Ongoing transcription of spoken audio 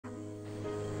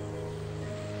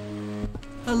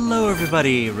Hello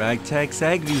everybody, Ragtag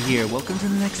Sagvi here. Welcome to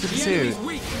the next episode.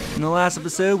 In the last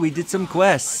episode, we did some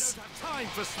quests.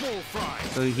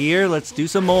 So here, let's do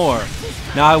some more.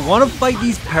 Now I want to fight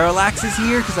these parallaxes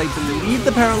here, because I believe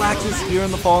the parallaxes here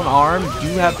in the Fallen Arm do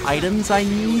have items I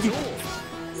need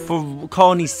for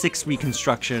Colony 6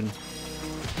 reconstruction.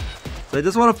 So I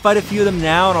just want to fight a few of them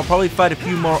now, and I'll probably fight a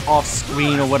few more off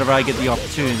screen or whatever I get the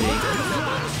opportunity.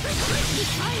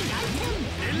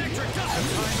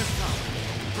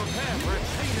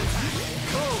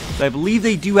 I believe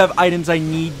they do have items I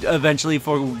need eventually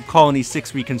for Colony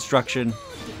 6 reconstruction.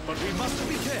 But we mustn't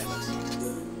be careless.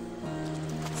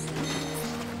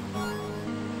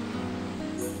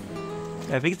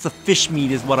 I think it's the fish meat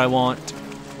is what I want.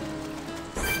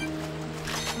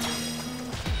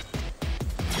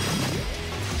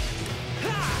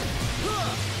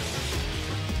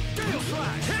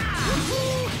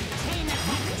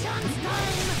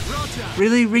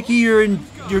 Really, Ricky, you're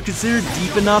considered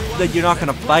deep enough that you're not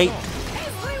gonna fight?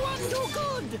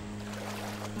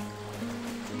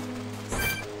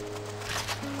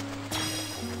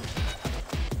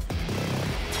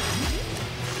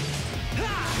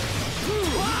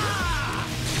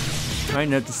 Right,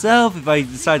 note to self, if I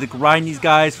decide to grind these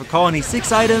guys for Colony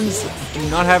 6 items, do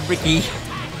not have Ricky.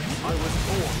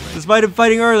 Despite him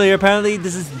fighting earlier, apparently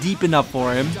this is deep enough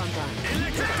for him.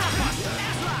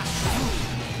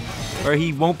 Or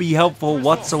he won't be helpful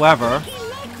whatsoever.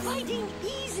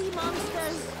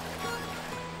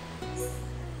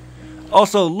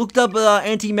 Also, looked up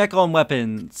anti-Mechon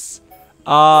weapons.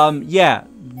 Yeah,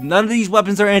 none of these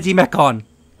weapons are anti-Mechon.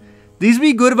 These would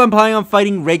be good if I'm planning on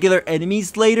fighting regular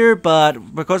enemies later,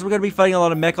 but because we're going to be fighting a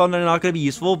lot of Mechon, they're not going to be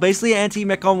useful. Basically, an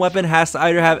anti-Mechon weapon has to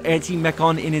either have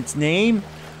anti-Mechon in its name,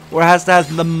 or has to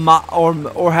have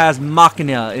or has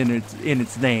Machina in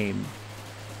its name.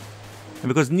 And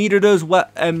because neither of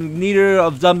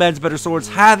Zunban's better swords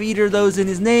have either of those in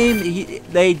his name,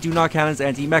 they do not count as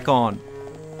anti-Mechon.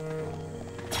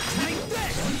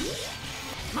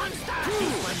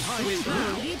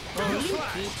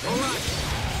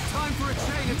 Time for a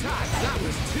chain attack. That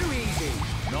was too easy.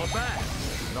 Not bad.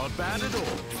 Not bad at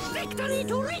all. Victory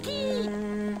to Ricky!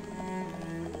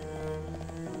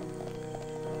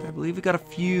 I believe we got a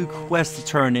few quests to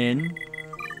turn in.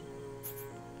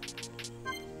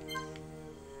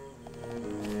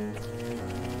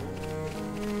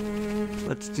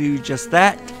 Let's do just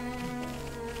that.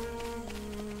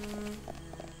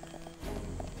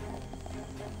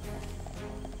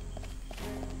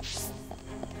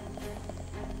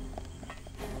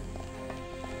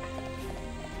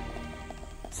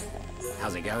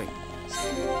 How's it going?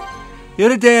 The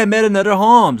other day I met another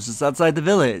Homs just outside the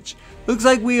village. Looks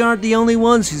like we aren't the only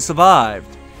ones who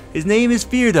survived. His name is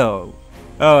Firdo.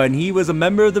 Oh, and he was a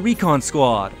member of the recon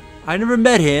squad. I never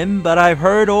met him, but I've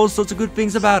heard all sorts of good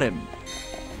things about him.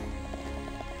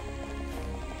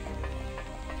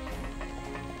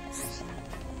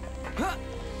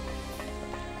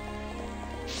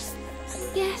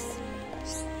 Yes.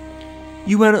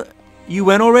 You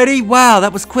went already? Wow,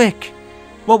 that was quick.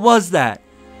 What was that?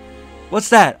 What's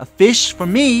that? A fish for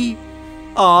me?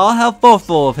 Aw, how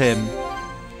thoughtful of him.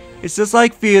 It's just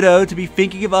like Firdo to be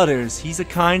thinking of others. He's a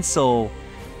kind soul.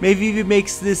 Maybe if he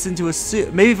makes this into a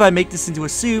soup, maybe if I make this into a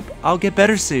soup, I'll get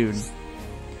better soon.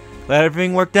 Glad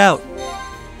everything worked out.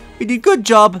 We did good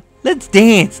job. Let's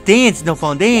dance, dance,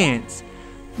 Nopon, dance.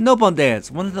 Nopon dance.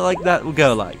 One like that will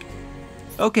go like.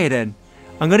 Okay then.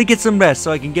 I'm gonna get some rest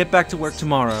so I can get back to work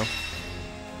tomorrow.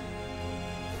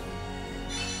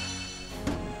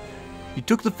 You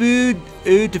took the food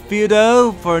to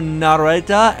Firdo for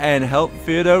Narita and helped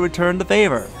Firdo return the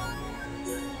favor.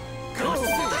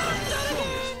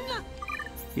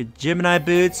 Your Gemini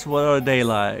boots, what are they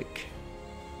like?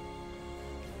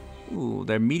 Ooh,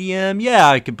 they're medium. Yeah,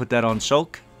 I can put that on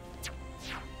Shulk.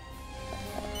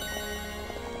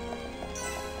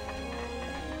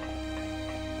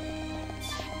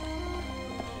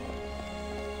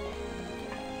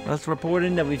 Let's report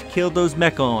in that we've killed those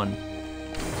Mechon.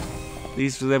 At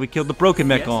least that we killed the broken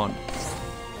Mechon. Yes.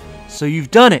 So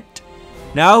you've done it.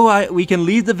 Now we can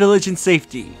leave the village in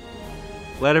safety.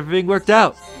 Glad everything worked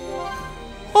out.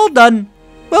 All done.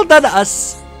 Well done to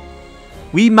us.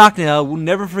 We Machina will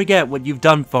never forget what you've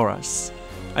done for us.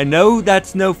 I know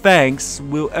that's no thanks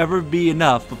will ever be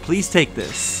enough, but please take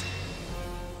this.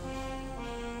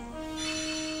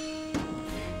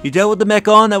 You dealt with the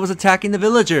Mechon that was attacking the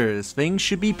villagers. Things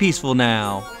should be peaceful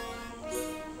now.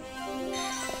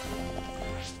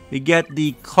 We get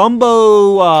the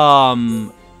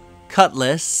combo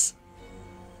cutlass,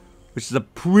 which is a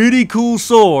pretty cool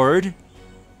sword.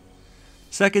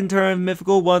 Second turn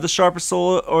mythical, one of the sharpest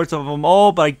swords of them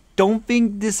all, but I don't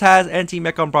think this has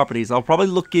anti-Mechon properties. I'll probably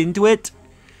look into it.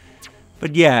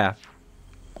 But yeah.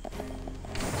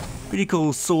 Pretty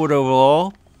cool sword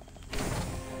overall.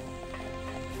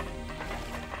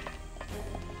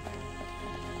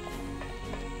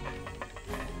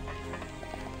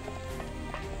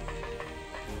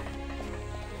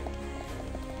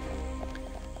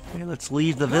 Okay, let's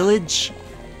leave the village.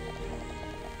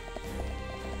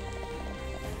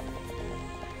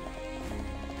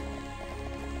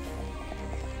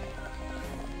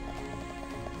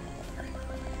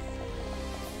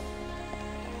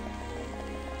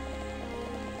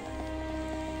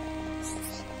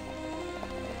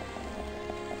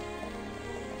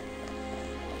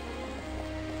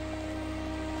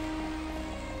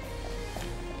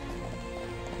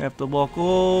 I have to walk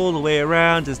all the way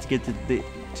around just to get to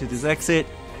this exit.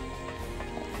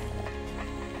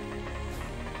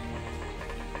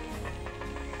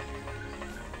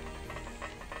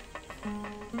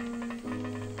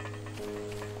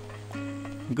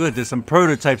 Good, there's some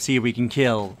prototypes here we can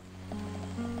kill.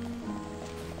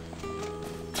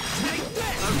 Okay,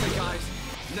 guys.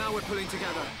 Now we're pulling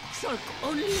together. Shulk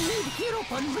only need hero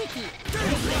on Ricky.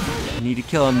 I need to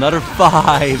kill another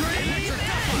 5.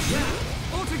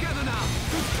 All together now.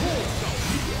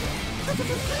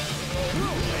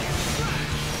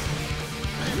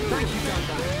 Thank you,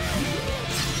 Dunbar.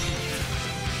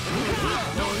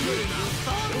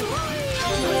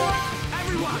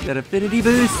 Everyone. That affinity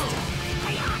boost.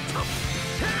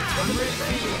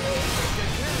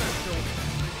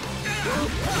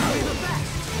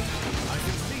 I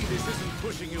can see this isn't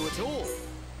pushing you at all.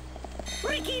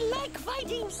 Ricky like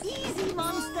fighting easy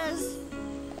monsters.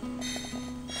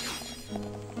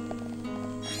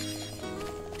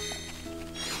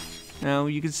 Now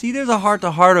you can see there's a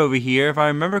heart-to-heart over here. If I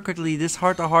remember correctly, this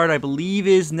heart-to-heart I believe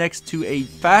is next to a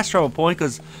fast travel point,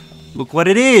 because look what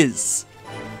it is.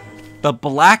 The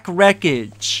Black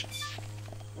Wreckage.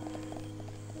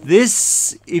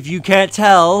 This, if you can't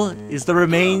tell, is the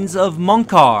remains of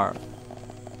Munkar.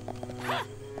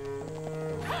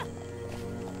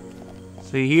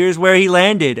 So here's where he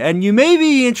landed, and you may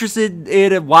be interested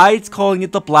in why it's calling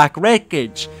it the Black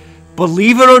Wreckage.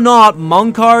 Believe it or not,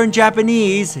 Munkar in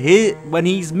Japanese, when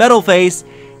he's Metal Face,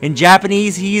 in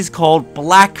Japanese he is called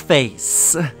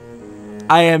Blackface.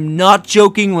 I am not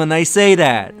joking when I say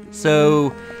that.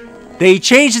 So they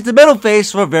changed it to Metal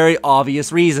Face for very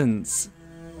obvious reasons.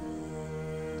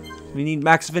 We need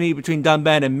max affinity between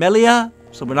Dunban and Melia,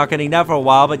 so we're not getting that for a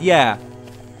while, but yeah.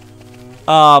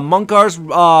 Munkar's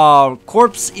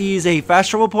corpse is a fast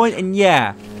travel point, and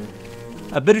yeah.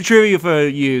 A bit of trivia for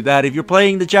you, that if you're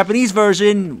playing the Japanese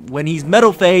version, when he's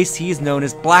Metal Face, he's known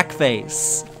as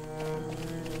Blackface.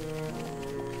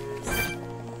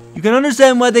 You can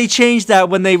understand why they changed that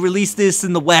when they released this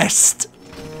in the West.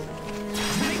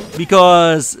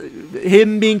 Because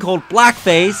him being called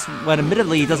Blackface, when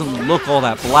admittedly he doesn't look all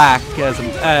that black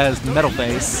as Metal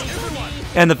Face,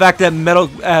 and the fact that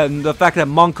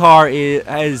Munkar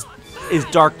is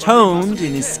dark toned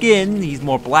in his skin, he's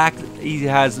more black, he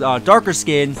has darker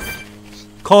skin.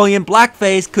 Calling him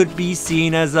Blackface could be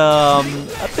seen as a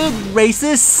bit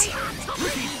racist,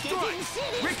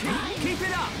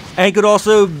 and could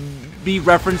also be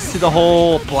reference to the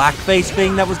whole blackface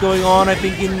thing that was going on, I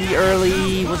think in the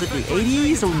early, was it the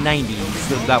 80s or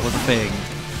 90s that was a thing.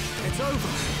 It's over.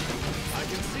 I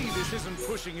can see this isn't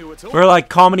pushing you at all. Where like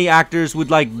comedy actors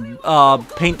would like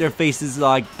paint their faces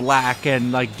like black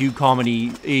and like do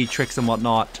comedy tricks and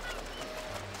whatnot.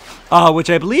 Which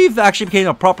I believe actually became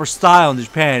a proper style in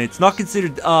Japan. It's not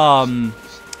considered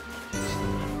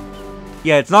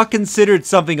yeah, it's not considered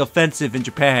something offensive in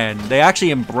Japan. They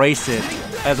actually embrace it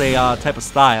as a type of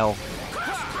style.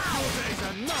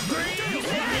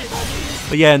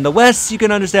 But yeah, in the West, you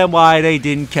can understand why they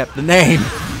didn't keep the name.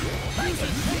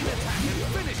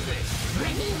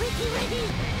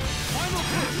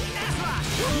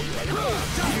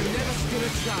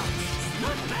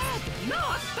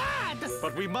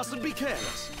 But we mustn't be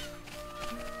careless.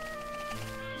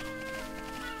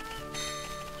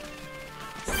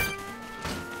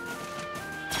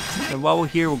 And while we're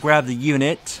here, we'll grab the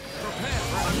unit.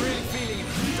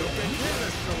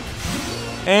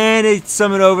 And it's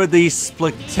summoned over the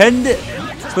Splendidus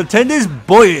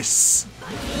Boyus.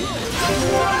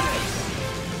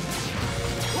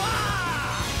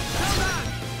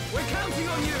 We're counting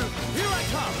on you. Here I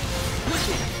come.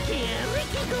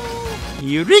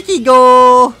 Ricky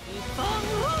go!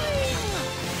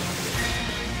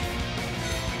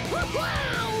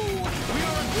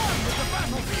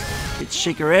 Let's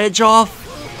shake her edge off.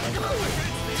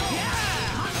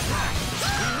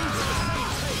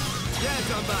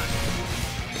 momentum back.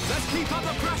 Let's keep up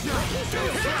the pressure.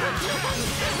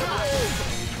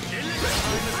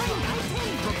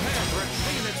 Prepare for a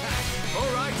chain attack.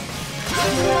 All right.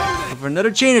 For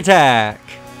another chain attack.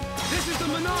 This is the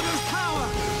Monado's power.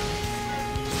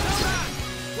 Stand back.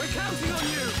 We're counting on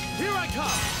you. Here I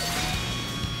come.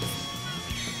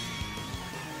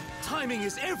 Timing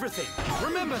is everything.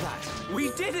 Remember that.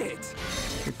 We did it.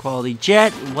 Good quality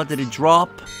jet. What did it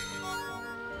drop?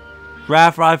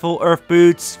 Graph rifle, earth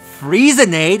boots,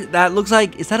 Friezenate. That looks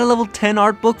like, is that a level 10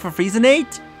 art book for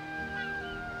Friezenate?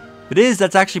 If it is,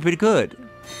 that's actually pretty good.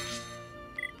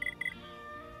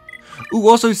 Ooh,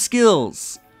 also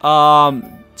skills.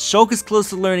 Shulk is close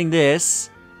to learning this.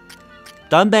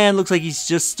 Dunban looks like he's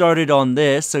just started on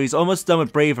this, so he's almost done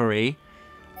with bravery.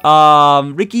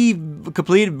 Ricky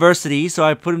completed adversity, so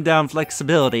I put him down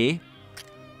flexibility.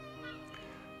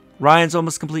 Ryan's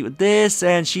almost complete with this,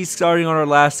 and she's starting on her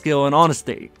last skill in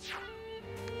honesty.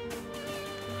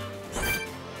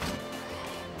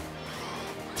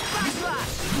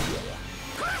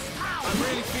 I'm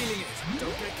really feeling it.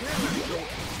 Don't get careless, Shulk.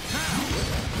 Now,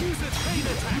 use a chain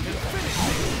attack and finish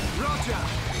it. Roger.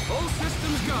 All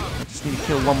systems go. Just need to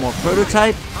kill one more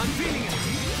prototype, I'm feeling it.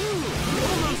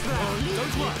 Almost there.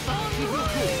 Don't worry. Keep it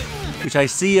cool. which I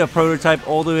see a prototype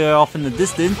all the way off in the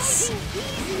distance.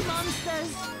 Easy,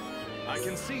 monsters. I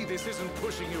can see this isn't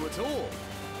pushing you at all.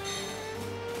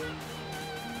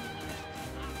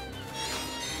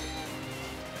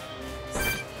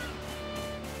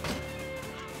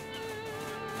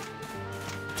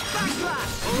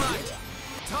 Backslash! Alright.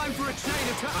 Time for a chain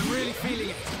attack. I'm really feeling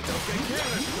it. Don't get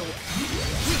careless, Shulk.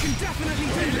 We can definitely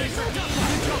do this. Good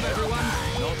job, everyone.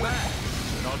 Not bad.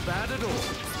 Not bad at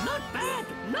all. Not bad.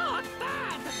 Not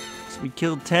bad. So we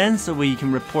killed 10, so we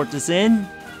can report this in.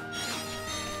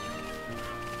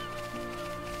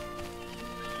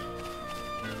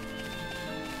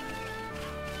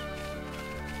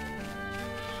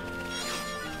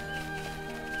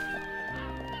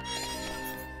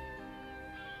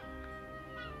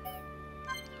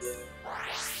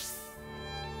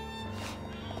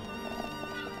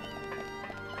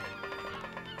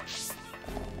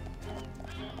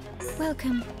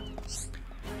 Welcome.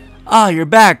 Ah, you're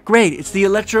back. Great. It's the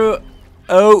Electro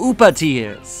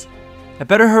Upatiers. I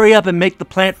better hurry up and make the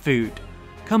plant food.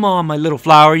 Come on, my little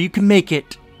flower. You can make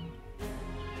it.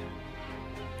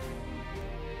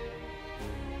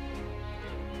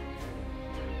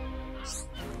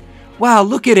 Wow,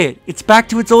 look at it. It's back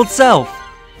to its old self.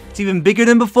 It's even bigger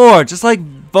than before, just like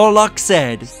Volok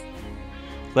said.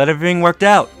 Glad everything worked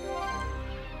out.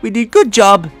 We did good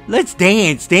job. Let's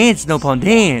dance. Dance, Nopon,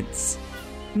 dance.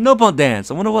 Nopon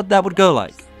dance. I wonder what that would go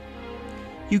like.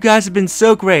 You guys have been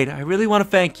so great. I really want to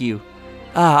thank you.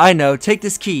 Ah, I know. Take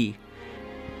this key.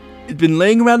 It's been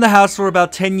laying around the house for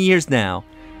about 10 years now.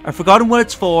 I've forgotten what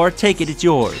it's for. Take it. It's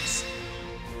yours.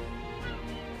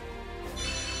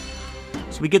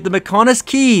 So we get the Mechonis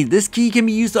key. This key can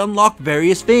be used to unlock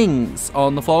various things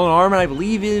on the Fallen Armor, and I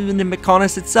believe even in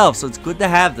Mechonis itself, so it's good to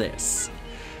have this.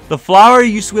 The flower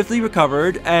you swiftly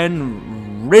recovered,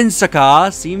 and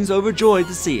Rinsaka seems overjoyed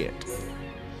to see it.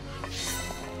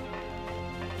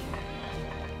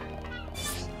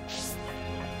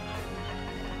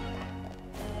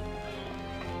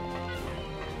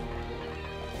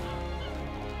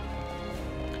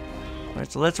 Alright,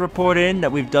 so let's report in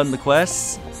that we've done the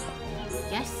quests.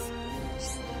 Yes.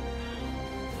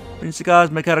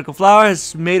 Rinsaka's mechanical flower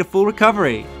has made a full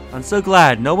recovery. I'm so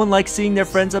glad. No one likes seeing their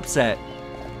friends upset.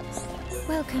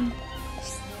 Welcome.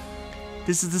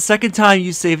 This is the second time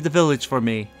you saved the village for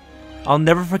me. I'll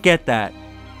never forget that.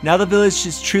 Now the village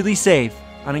is truly safe.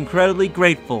 I'm incredibly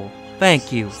grateful.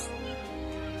 Thank you.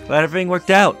 Glad everything worked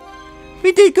out.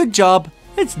 We did a good job.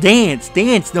 Let's dance.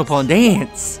 Dance, Nopon,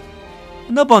 dance.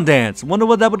 Nopon dance. Wonder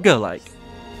what that would go like.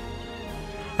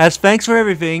 As thanks for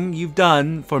everything you've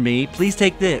done for me, please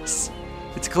take this.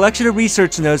 It's a collection of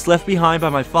research notes left behind by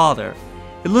my father.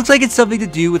 It looks like it's something to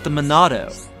do with the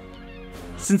Monado.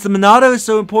 Since the Monado is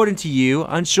so important to you,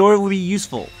 I'm sure it will be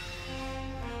useful.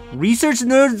 Research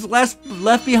notes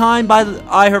left behind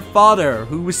by her father,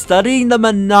 who was studying the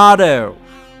Monado.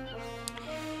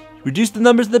 Reduce the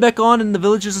numbers of the Mechon and the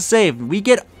villagers are saved. We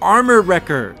get armor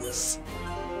records.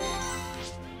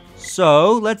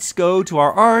 So, let's go to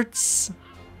our arts.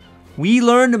 We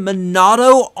learned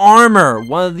Monado armor,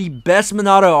 one of the best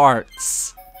Monado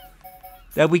arts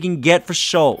that we can get for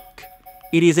Shulk.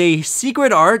 It is a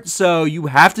secret art, so you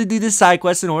have to do this side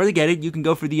quest in order to get it. You can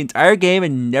go through the entire game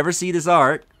and never see this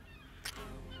art.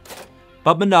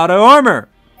 But Monado armor.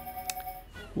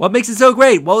 What makes it so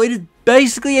great? Well, it is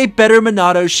basically a better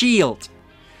Monado shield.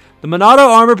 The Monado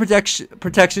armor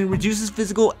protection reduces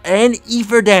physical and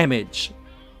ether damage.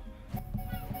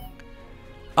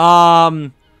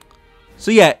 So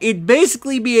yeah, it'd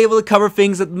basically be able to cover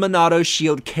things that Monado's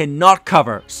shield cannot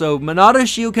cover. So Monado's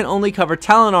shield can only cover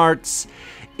talent arts.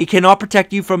 It cannot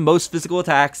protect you from most physical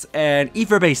attacks and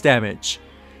ether-based damage.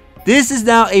 This is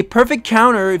now a perfect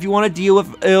counter if you want to deal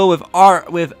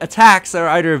with attacks that are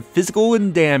either physical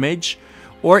in damage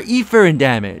or ether in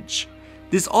damage.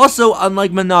 This also,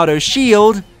 unlike Monado's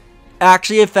shield,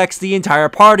 actually affects the entire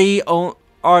party,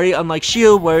 already unlike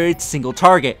shield where it's single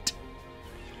target.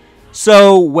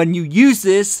 So when you use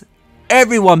this,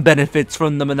 everyone benefits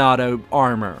from the Monado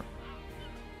armor.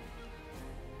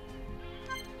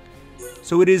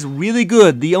 So it is really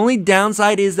good. The only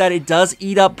downside is that it does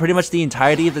eat up pretty much the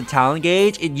entirety of the talent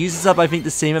gauge. It uses up, I think,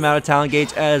 the same amount of talent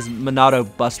gauge as Monado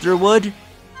Buster would.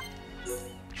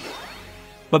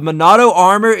 But Monado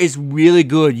armor is really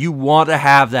good. You want to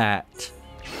have that.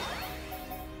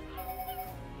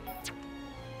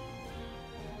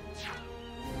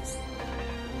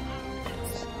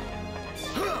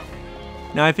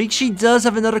 Now, I think she does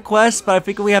have another quest, but I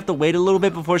think we have to wait a little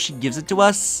bit before she gives it to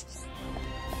us.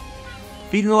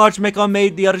 Feeding the large Mechon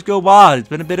made the others go wild. It's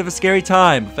been a bit of a scary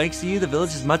time. Thanks to you, the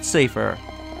village is much safer.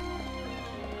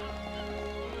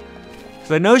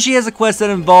 So I know she has a quest that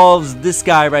involves this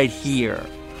guy right here.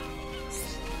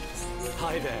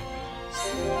 Hi there.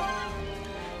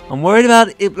 I'm worried about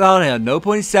it. Oh, no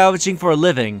point in salvaging for a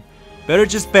living. Better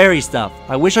just bury stuff.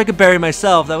 I wish I could bury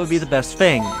myself. That would be the best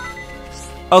thing.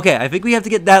 Okay, I think we have to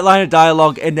get that line of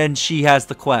dialogue and then she has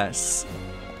the quest.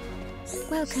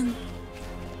 Welcome.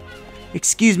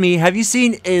 Excuse me, have you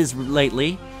seen Iz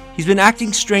lately? He's been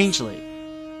acting strangely.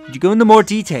 Could you go into more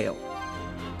detail?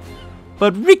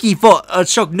 But Ricky thought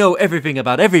Chuck know everything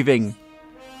about everything.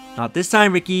 Not this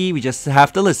time, Ricky. We just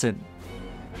have to listen.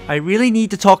 I really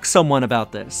need to talk to someone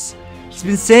about this. He's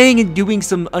been saying and doing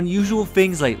some unusual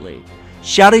things lately.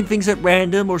 Shouting things at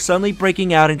random or suddenly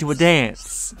breaking out into a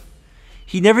dance.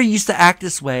 He never used to act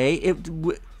this way.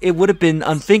 It would have been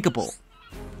unthinkable.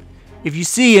 If you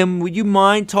see him, would you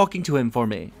mind talking to him for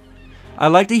me? I'd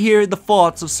like to hear the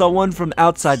thoughts of someone from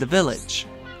outside the village.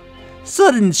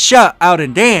 Sudden shout out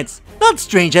and dance? Not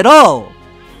strange at all.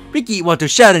 Ricky want to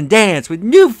shout and dance with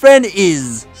new friend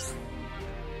Iz.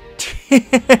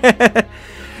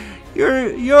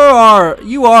 You are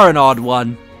an odd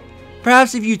one.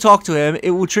 Perhaps if you talk to him, it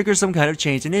will trigger some kind of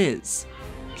change in Iz.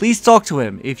 Please talk to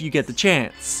him if you get the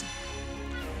chance.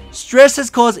 Stress has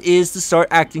caused Iz to start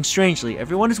acting strangely.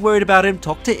 Everyone is worried about him.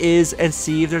 Talk to Iz and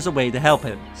see if there's a way to help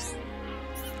him.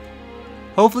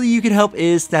 Hopefully you can help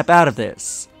Iz snap out of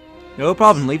this. No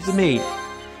problem, leave it to me.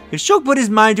 If Shulk put his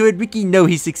mind to it, Ricky know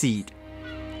he succeed.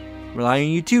 Rely on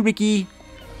you too, Ricky.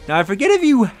 Now I forget if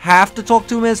you have to talk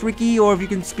to him as Ricky or if you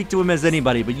can speak to him as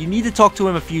anybody, but you need to talk to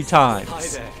him a few times. Hi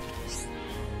there.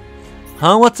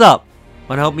 Huh, what's up?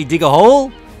 Wanna help me dig a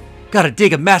hole? Gotta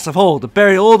dig a massive hole to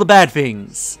bury all the bad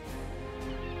things.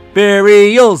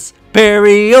 Burials!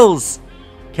 Burials!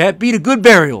 Can't beat a good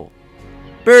burial.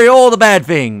 Bury all the bad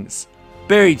things.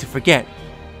 Bury to forget.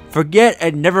 Forget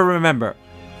and never remember.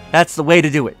 That's the way to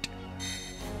do it.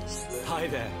 Hi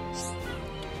there.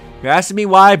 You're asking me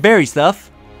why I bury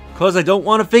stuff? Cause I don't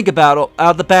want to think about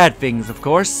the bad things, of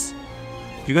course.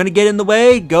 If you're gonna get in the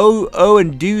way, go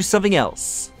and do something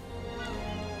else.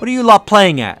 What are you lot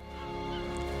playing at?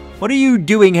 What are you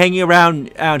doing hanging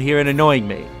around out here and annoying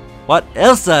me? What?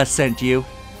 Elsa sent you?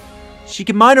 She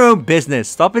can mind her own business.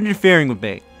 Stop interfering with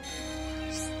me.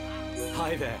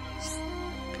 Hi there.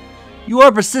 You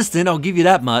are persistent, I'll give you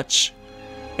that much.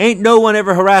 Ain't no one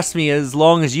ever harassed me as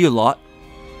long as you lot.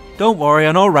 Don't worry,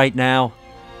 I'm alright now.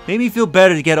 Made me feel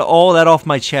better to get all that off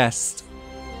my chest.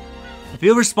 I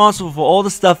feel responsible for all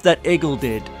the stuff that Eagle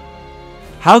did.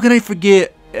 How can I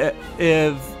forget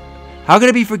how can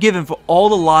I be forgiven for all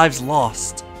the lives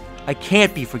lost? I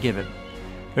can't be forgiven.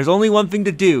 There's only one thing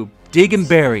to do. Dig and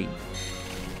bury.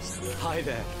 Hi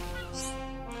there.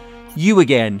 You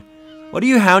again. What are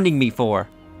you hounding me for?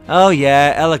 Oh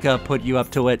yeah, Elika put you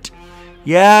up to it.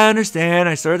 Yeah, I understand.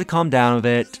 I started to calm down a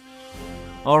bit.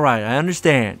 Alright, I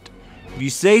understand. If you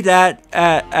say that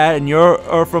and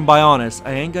you're from Bionis,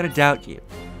 I ain't gonna doubt you.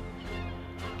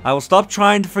 I will stop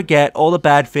trying to forget all the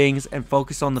bad things and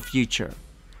focus on the future.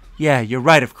 Yeah, you're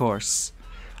right, of course.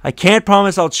 I can't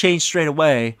promise I'll change straight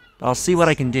away, but I'll see what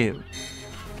I can do.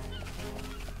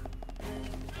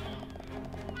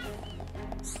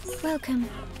 Welcome.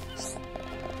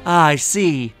 Ah, I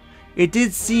see. It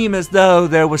did seem as though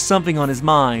there was something on his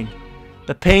mind.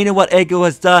 The pain of what Ego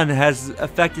has done has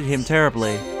affected him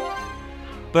terribly.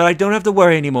 But I don't have to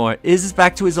worry anymore. Iz is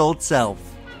back to his old self.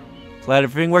 Glad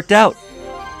everything worked out.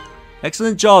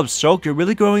 Excellent job, Shulk. You're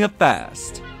really growing up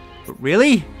fast. But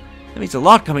really? That means a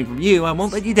lot coming from you. I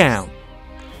won't let you down.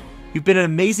 You've been an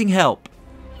amazing help.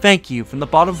 Thank you from the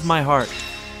bottom of my heart.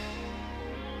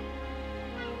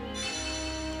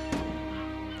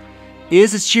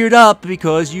 Iz is cheered up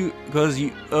because you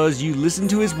listen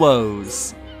to his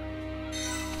woes.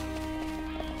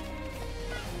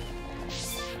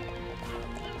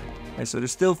 Okay, so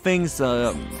there's still things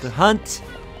to hunt.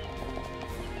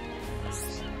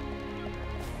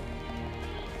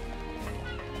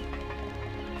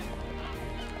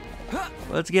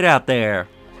 Let's get out there.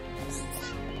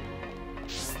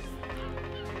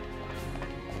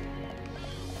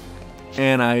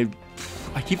 And I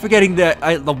keep forgetting that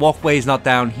the walkway is not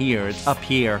down here, it's up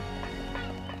here.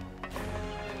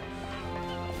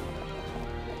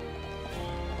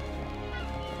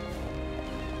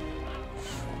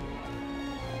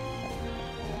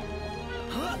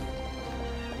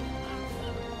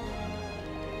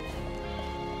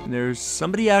 And there's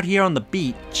somebody out here on the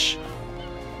beach.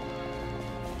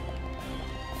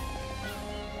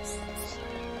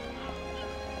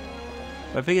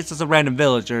 I think it's just a random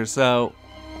villager, so...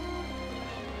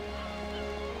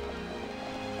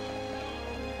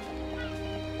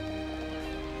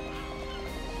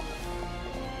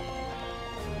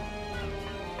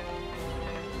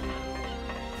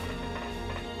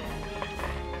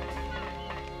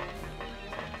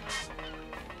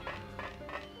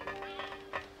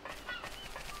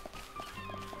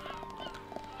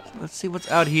 Let's see what's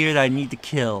out here that I need to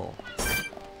kill.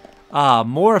 Ah,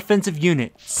 more offensive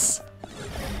units.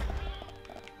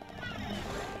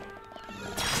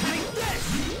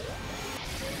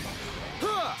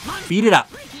 Beat it up.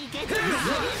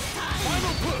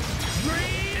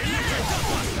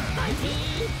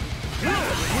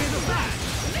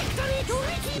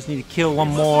 Just need to kill one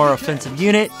more offensive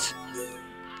unit.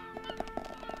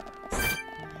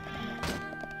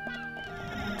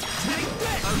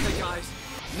 Okay, guys.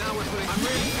 Now we're putting. I'm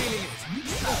really feeling it.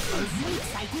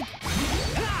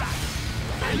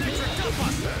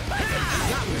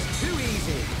 That was too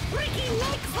easy. Ricky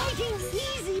like fighting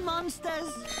easy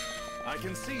monsters. I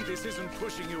can see this isn't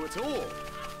pushing you at all.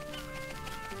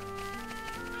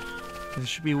 There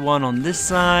should be one on this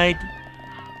side.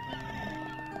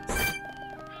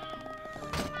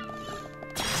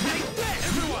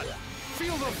 Everyone,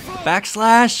 feel the flow.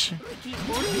 Backslash. Ricky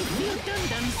only feel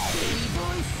Gundam's scary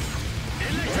voice.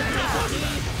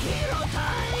 Hero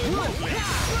time.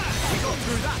 We got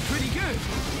through that pretty good.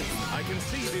 I can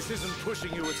see this isn't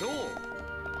pushing you at all.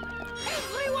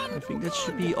 I think that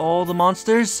should be all the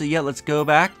monsters. So yeah, let's go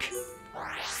back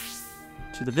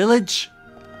to the village.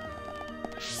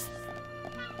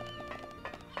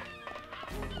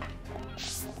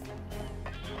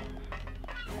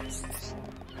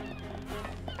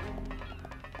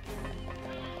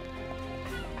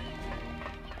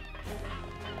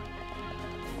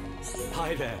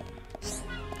 Hi there.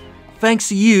 Thanks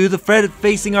to you, the threat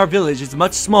facing our village is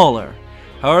much smaller.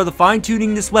 However, the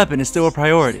fine-tuning this weapon is still a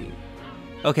priority.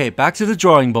 Okay, back to the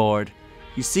drawing board.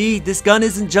 You see, this gun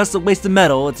isn't just a waste of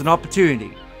metal, it's an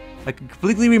opportunity. I can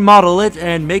completely remodel it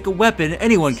and make a weapon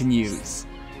anyone can use.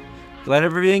 Glad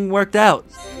everything worked out.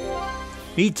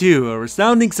 Me too, a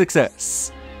resounding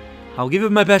success. I'll give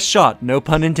it my best shot, no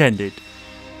pun intended.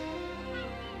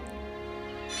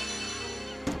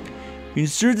 We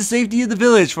ensured the safety of the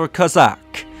village for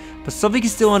Kazak, but something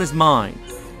is still on his mind.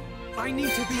 I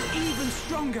need to be even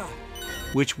stronger.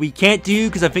 Which we can't do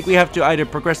because I think we have to either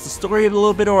progress the story a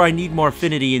little bit or I need more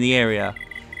affinity in the area.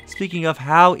 Speaking of,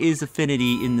 how is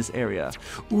affinity in this area?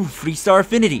 Ooh, 3-star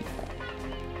affinity.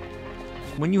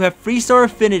 When you have 3-star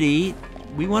affinity,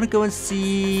 we want to go and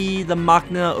see the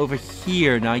Machna over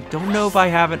here. Now, I don't know if I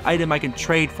have an item I can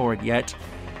trade for it yet,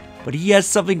 but he has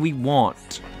something we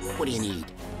want. What do you need?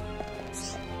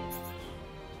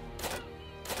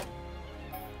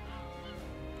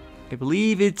 I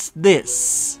believe it's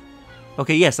this.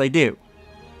 Okay, yes, I do.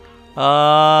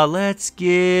 Let's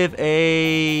give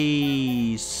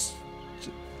a...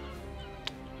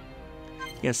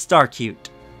 Yeah, Star Cute.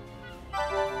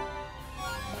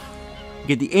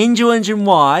 Get the Angel Engine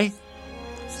Y.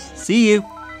 See you.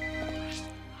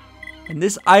 And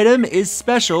this item is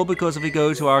special because if we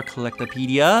go to our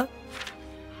Collectopedia,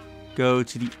 go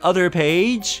to the other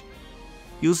page,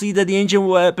 you'll see that the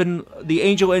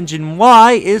Angel Engine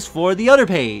Y is for the other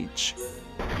page.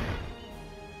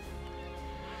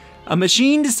 A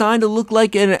machine designed to look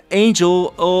like an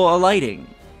angel or enlightening.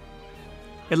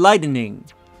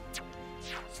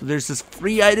 So there's just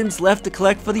 3 items left to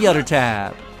collect for the other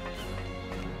tab.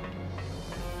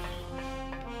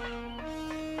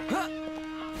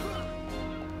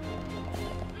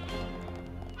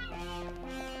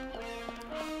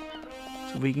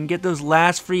 So we can get those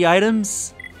last free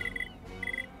items.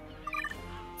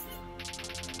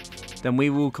 Then we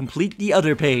will complete the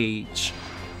other page.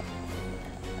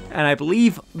 And I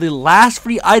believe the last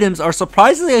free items are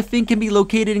surprisingly, I think, can be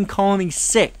located in Colony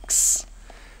 6.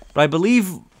 But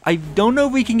I don't know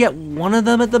if we can get one of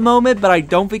them at the moment, but I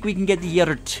don't think we can get the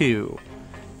other two.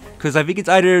 Because I think it's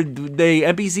either the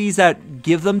NPCs that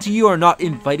give them to you are not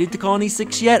invited to Colony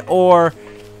 6 yet, or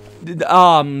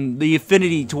the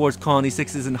affinity towards Colony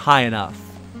 6 isn't high enough.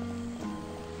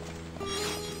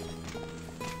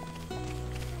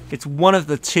 It's one of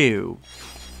the two.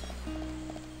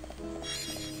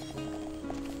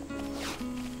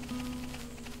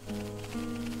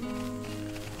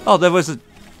 Oh, there was a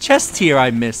chest here I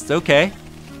missed. Okay.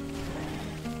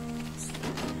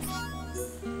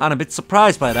 I'm a bit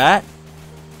surprised by that.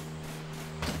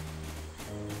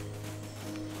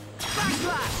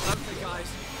 Backslash! Okay, guys.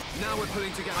 Now we're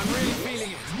pulling together. I'm really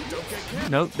feeling it. Don't get careful.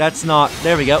 No, that's not.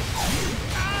 There we go.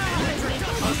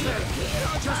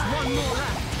 Just one more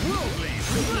lap.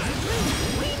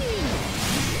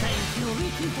 Thank you,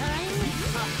 Ricky time.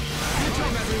 Good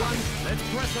job, everyone. Let's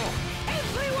press on.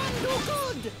 Everyone do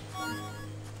good.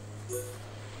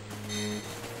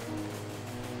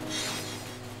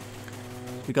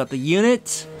 We got the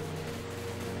unit.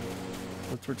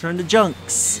 Let's return to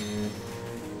Junks.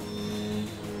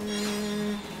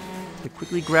 To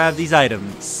quickly grab these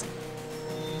items.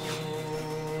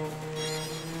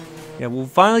 Yeah, we'll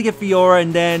finally get Fiora,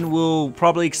 and then we'll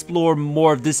probably explore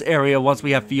more of this area once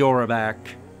we have Fiora back.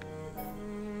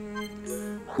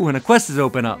 Ooh, and a quest is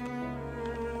open up.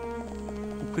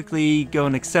 We'll quickly go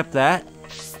and accept that.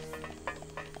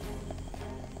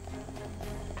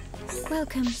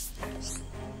 Welcome.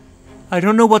 I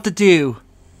don't know what to do.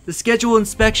 The scheduled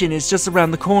inspection is just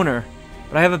around the corner,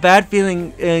 but I have a bad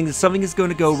feeling something is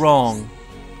going to go wrong.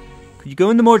 Could you go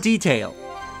into more detail?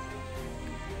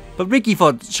 But Ricky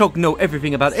thought Shulk know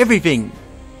everything about everything.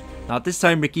 Not this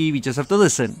time, Ricky. We just have to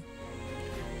listen.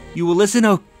 You will listen?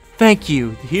 Oh, thank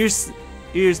you. Here's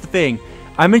the thing.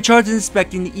 I'm in charge of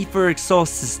inspecting the ether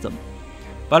exhaust system,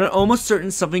 but I'm almost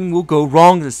certain something will go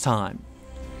wrong this time.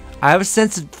 I have a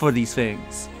sense for these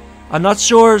things. I'm not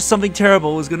sure something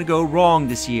terrible is going to go wrong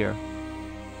this year.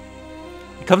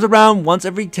 It comes around once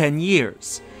every 10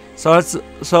 years. So I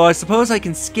suppose I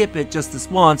can skip it just this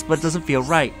once, but it doesn't feel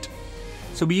right.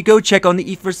 So will you go check on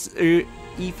the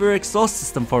ether exhaust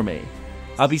system for me?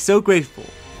 I'll be so grateful.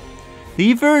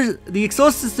 The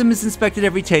exhaust system is inspected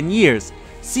every 10 years.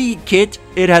 See, Kit,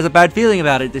 it has a bad feeling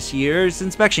about it this year's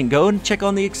inspection. Go and check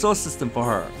on the exhaust system for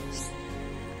her.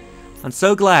 I'm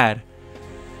so glad.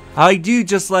 I do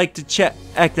just like to check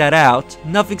that out.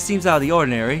 Nothing seems out of the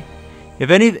ordinary. If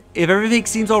everything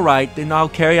seems alright, then I'll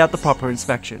carry out the proper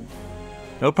inspection.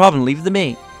 No problem, leave it to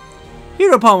me.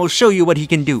 Heropon will show you what he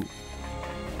can do.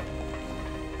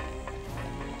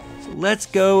 So let's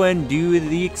go and do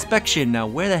the inspection. Now,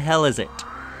 where the hell is it?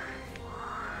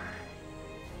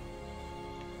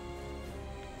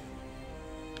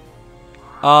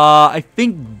 I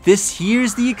think this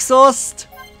here's the exhaust.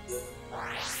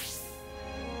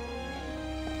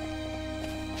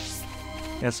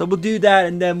 Yeah, so we'll do that,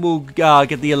 and then we'll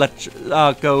get the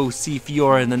go see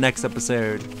Fiora in the next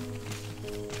episode.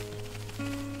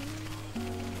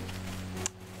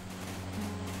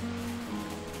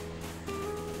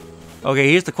 Okay,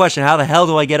 here's the question: how the hell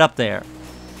do I get up there?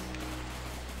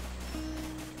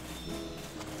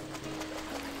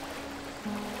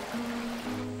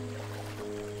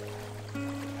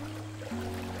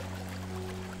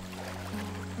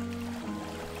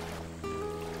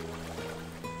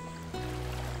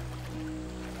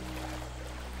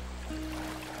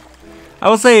 I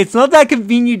will say, it's not that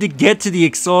convenient to get to the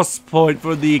exhaust point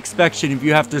for the inspection if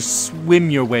you have to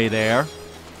swim your way there.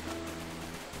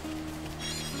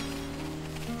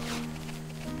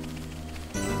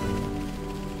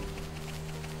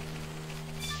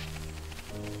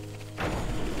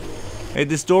 Hey,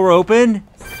 this door open?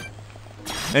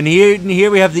 And here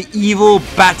we have the evil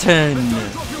baton.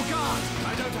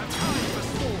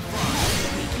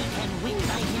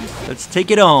 Let's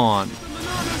take it on.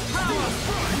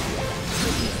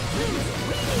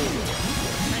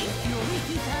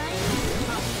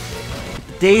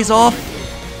 Days off.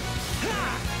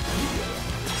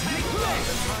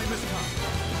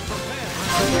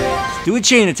 Do a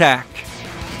chain attack.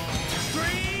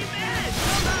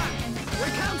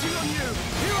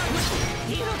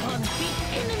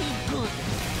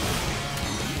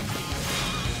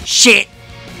 Shit!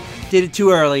 Did it too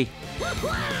early.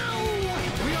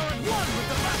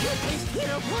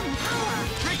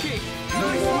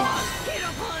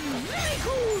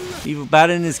 Evil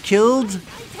Baton is killed.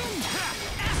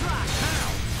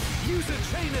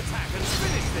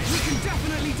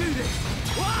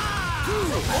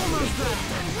 Almost there!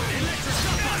 Electric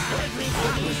shock blast!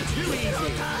 That was too easy,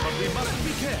 but we mustn't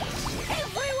be careful.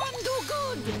 Everyone do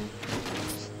good.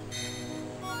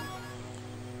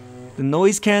 The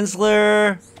noise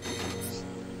canceller.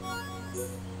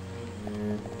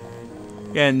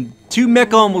 And 2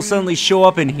 Mechon will suddenly show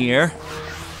up in here.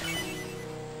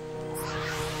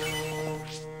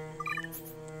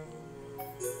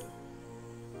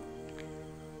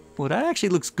 Well, that actually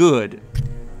looks good.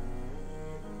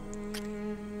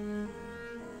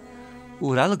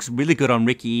 Ooh, that looks really good on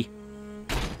Ricky.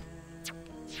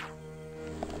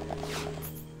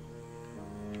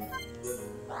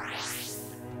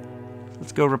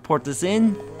 Let's go report this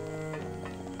in.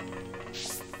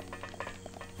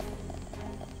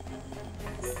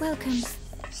 Welcome.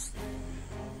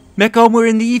 Mechon, we're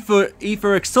in the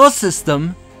ether exhaust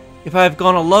system. If I have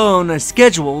gone alone as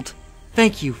scheduled,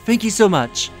 thank you so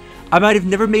much. I might have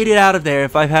never made it out of there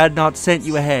if I had not sent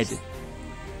you ahead.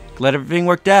 Glad everything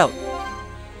worked out.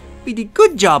 We did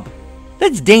good job.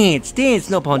 Let's dance,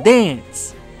 Nopon,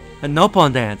 dance. A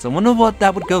Nopon dance. I wonder what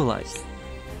that would go like.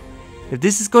 If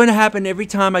this is going to happen every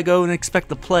time I go and expect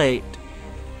the plate,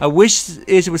 I wish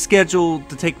it was scheduled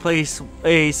to take place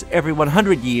every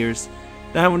 100 years.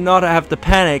 Then I would not have the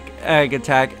panic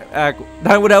attack.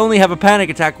 I would only have a panic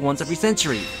attack once every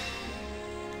century.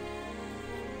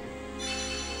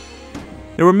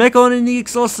 There were Mechon in the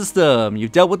exhaust system.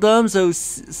 You've dealt with them, so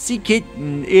Seekit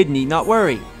and Id need not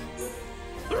worry.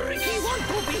 Ricky want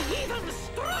to be even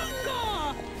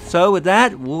stronger. So with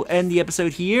that, we'll end the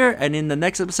episode here, and in the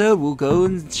next episode, we'll go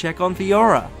and check on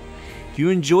Fiora. If you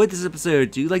enjoyed this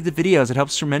episode, do like the videos, it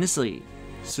helps tremendously.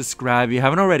 Subscribe if you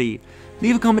haven't already.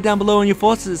 Leave a comment down below on your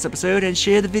thoughts of this episode, and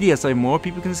share the video so more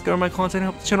people can discover my content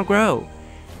and help the channel grow.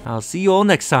 I'll see you all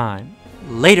next time.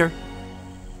 Later!